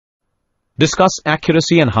Discuss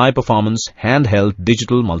accuracy and high-performance handheld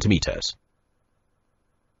digital multimeters.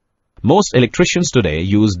 Most electricians today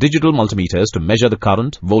use digital multimeters to measure the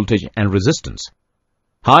current, voltage, and resistance.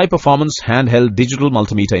 High-performance handheld digital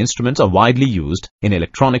multimeter instruments are widely used in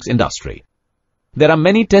electronics industry. There are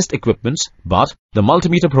many test equipments, but the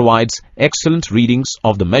multimeter provides excellent readings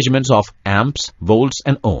of the measurements of amps, volts,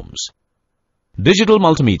 and ohms. Digital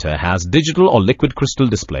multimeter has digital or liquid crystal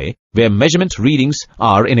display where measurement readings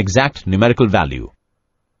are in exact numerical value.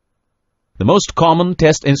 The most common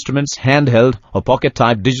test instrument's handheld or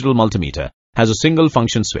pocket-type digital multimeter has a single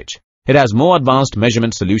function switch. It has more advanced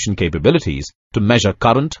measurement solution capabilities to measure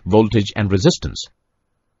current, voltage, and resistance.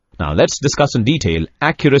 Now let's discuss in detail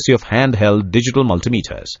accuracy of handheld digital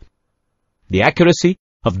multimeters. The accuracy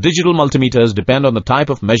of digital multimeters depend on the type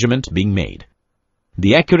of measurement being made.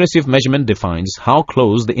 The accuracy of measurement defines how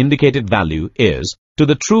close the indicated value is to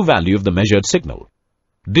the true value of the measured signal.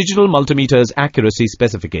 Digital multimeters' accuracy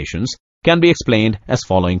specifications can be explained as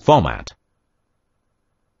following format.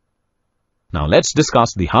 Now let's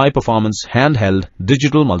discuss the high-performance handheld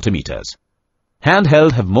digital multimeters.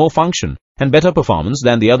 Handheld have more function and better performance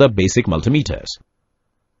than the other basic multimeters.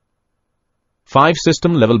 5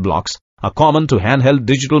 system-level blocks are common to handheld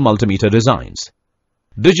digital multimeter designs.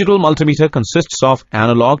 Digital multimeter consists of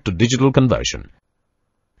analog to digital conversion,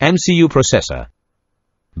 MCU processor,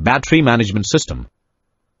 battery management system,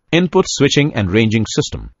 input switching and ranging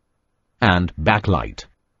system, and backlight.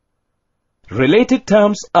 Related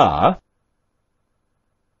terms are